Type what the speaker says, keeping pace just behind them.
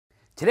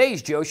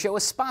Today's Joe Show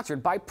is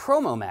sponsored by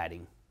Promo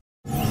Matting.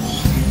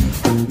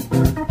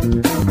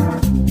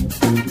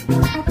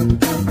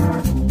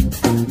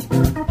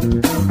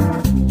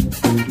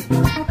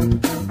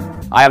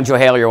 Hi, I'm Joe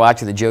Haley. You're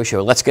watching The Joe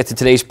Show. Let's get to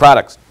today's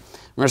products.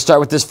 We're going to start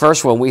with this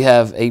first one. We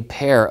have a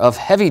pair of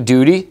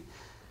heavy-duty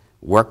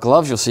work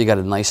gloves. You'll see you got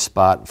a nice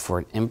spot for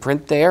an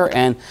imprint there.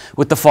 And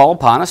with the fall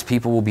upon us,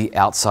 people will be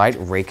outside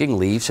raking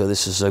leaves. So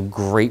this is a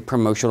great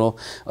promotional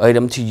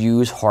item to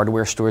use.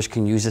 Hardware stores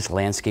can use this.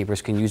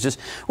 Landscapers can use this.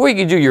 Or you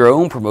can do your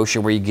own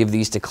promotion where you give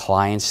these to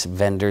clients,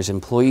 vendors,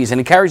 employees,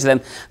 and encourage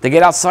them to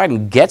get outside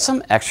and get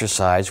some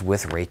exercise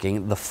with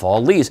raking the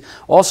fall leaves.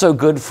 Also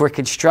good for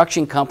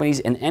construction companies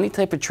and any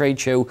type of trade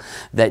show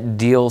that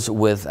deals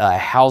with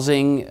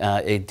housing.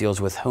 It deals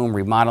with home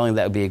remodeling.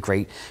 That would be a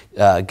great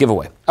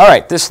giveaway. All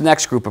right, this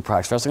next group of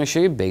products. First, I'm going to show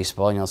you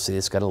baseball, and you'll see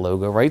it's got a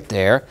logo right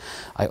there.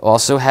 I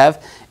also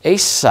have a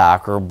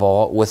soccer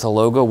ball with a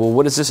logo. Well,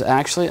 what is this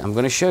actually? I'm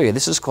going to show you.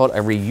 This is called a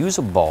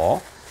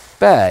reusable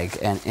bag,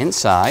 and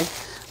inside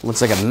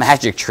looks like a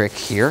magic trick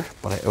here,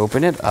 but I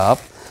open it up,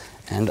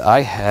 and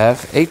I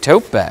have a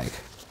tote bag.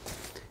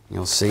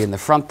 You'll see in the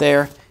front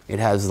there, it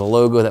has the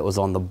logo that was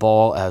on the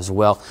ball as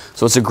well.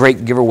 So it's a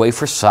great giveaway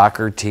for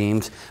soccer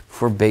teams,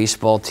 for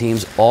baseball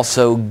teams,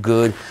 also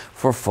good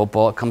for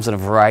football. It comes in a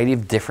variety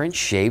of different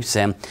shapes,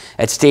 and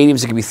at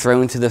stadiums it can be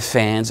thrown to the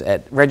fans.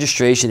 At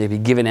registration it can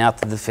be given out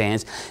to the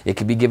fans. It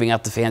can be giving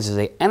out to fans as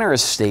they enter a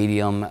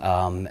stadium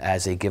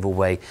as a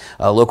giveaway.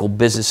 Local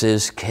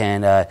businesses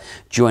can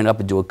join up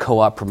and do a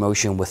co-op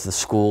promotion with the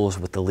schools,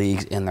 with the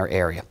leagues in their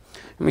area.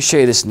 Let me show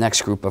you this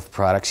next group of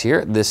products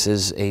here. This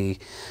is a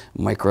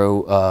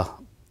micro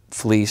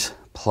fleece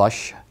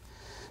plush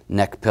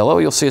neck pillow.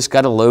 You'll see it's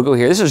got a logo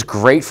here. This is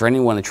great for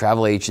anyone, a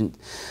travel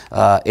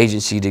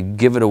agency, to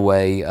give it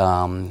away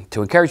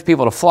to encourage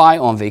people to fly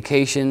on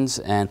vacations,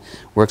 and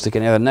works like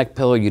any other neck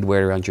pillow. You'd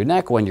wear it around your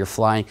neck when you're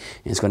flying,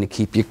 and it's going to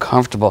keep you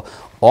comfortable.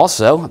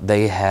 Also,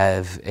 they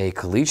have a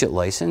collegiate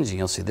license, and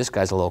you'll see this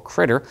guy's a little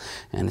critter,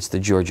 and it's the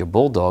Georgia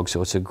Bulldog,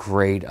 so it's a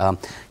great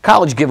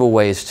college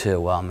giveaways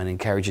too, and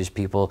encourages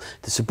people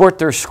to support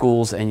their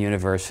schools and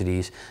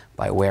universities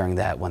by wearing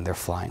that when they're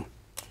flying.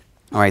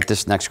 All right,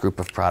 this next group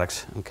of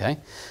products, okay.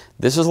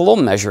 This is a little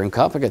measuring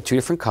cup. I got two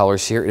different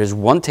colors here. It is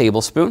 1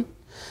 tablespoon. And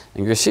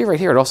you're gonna see right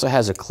here, it also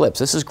has a clip.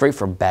 So this is great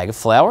for a bag of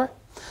flour.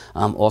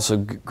 Also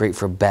great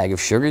for a bag of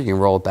sugar. You can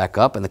roll it back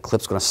up and the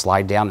clip's gonna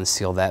slide down and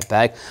seal that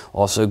bag.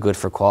 Also good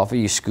for coffee.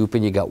 You scoop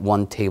in, you got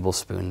 1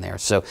 tablespoon there.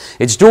 So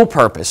it's dual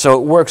purpose. So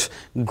it works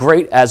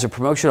great as a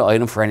promotional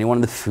item for anyone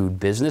in the food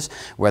business,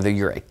 whether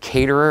you're a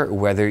caterer,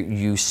 whether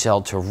you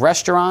sell to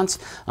restaurants.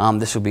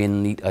 This would be a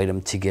neat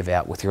item to give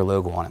out with your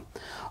logo on it.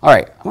 All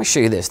right, I'm going to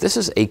show you this. This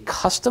is a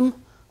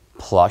custom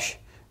plush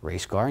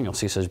race car, and you'll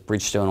see it says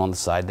Bridgestone on the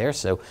side there.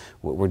 So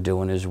what we're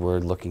doing is we're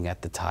looking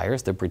at the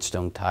tires, the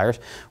Bridgestone tires.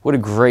 What a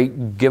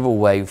great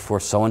giveaway for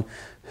someone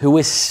who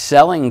is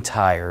selling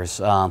tires.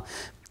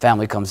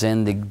 Family comes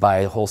in, they buy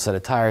a whole set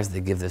of tires,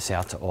 they give this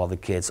out to all the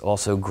kids.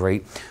 Also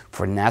great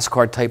for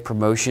NASCAR type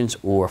promotions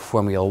or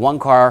Formula One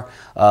car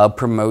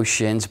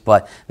promotions.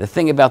 But the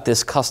thing about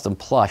this custom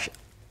plush,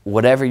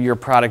 whatever your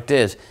product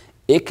is,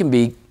 it can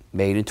be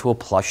made into a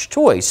plush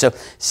toy. So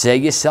say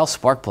you sell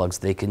spark plugs,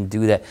 they can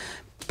do that.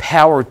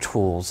 Power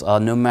tools,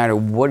 no matter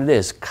what it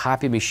is,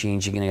 copy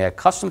machines, you're going to get a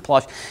custom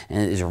plush,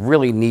 and it is a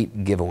really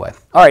neat giveaway.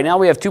 All right, now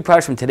we have two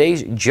products from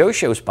today's Joe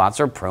Show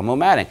sponsor, Promo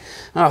Matting.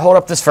 I'll hold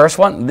up this first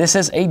one. This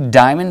is a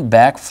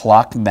Diamondback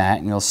flock mat,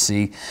 and you'll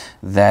see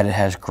that it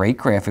has great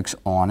graphics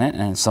on it,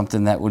 and it's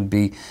something that would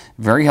be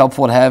very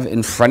helpful to have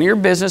in front of your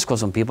business,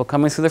 because when people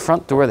coming through the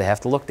front door, they have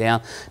to look down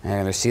and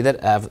they're going to see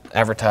that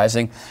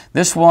advertising.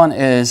 This one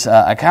is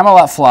a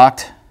Camelot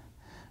flocked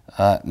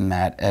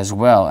mat as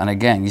well, and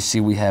again, you see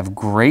we have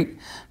great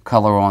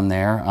color on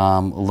there.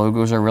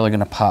 Logos are really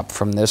going to pop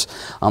from this.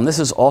 This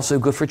is also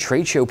good for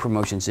trade show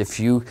promotions. If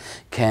you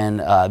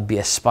can be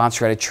a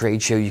sponsor at a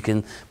trade show, you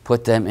can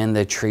put them in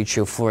the trade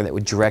show floor. That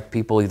would direct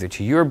people either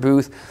to your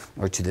booth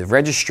or to the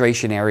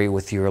registration area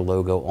with your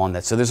logo on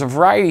that. So there's a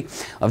variety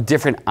of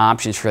different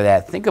options for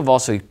that. Think of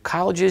also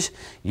colleges,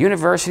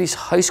 universities,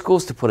 high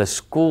schools to put a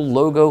school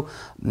logo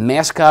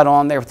mascot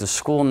on there with the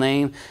school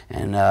name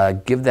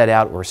and give that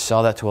out or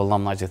sell that to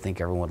alumni. I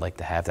think everyone would like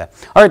to have that.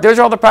 All right, those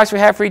are all the products we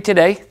have for you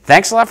today.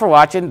 Thanks a lot for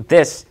watching.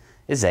 This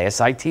is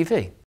ASI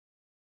TV.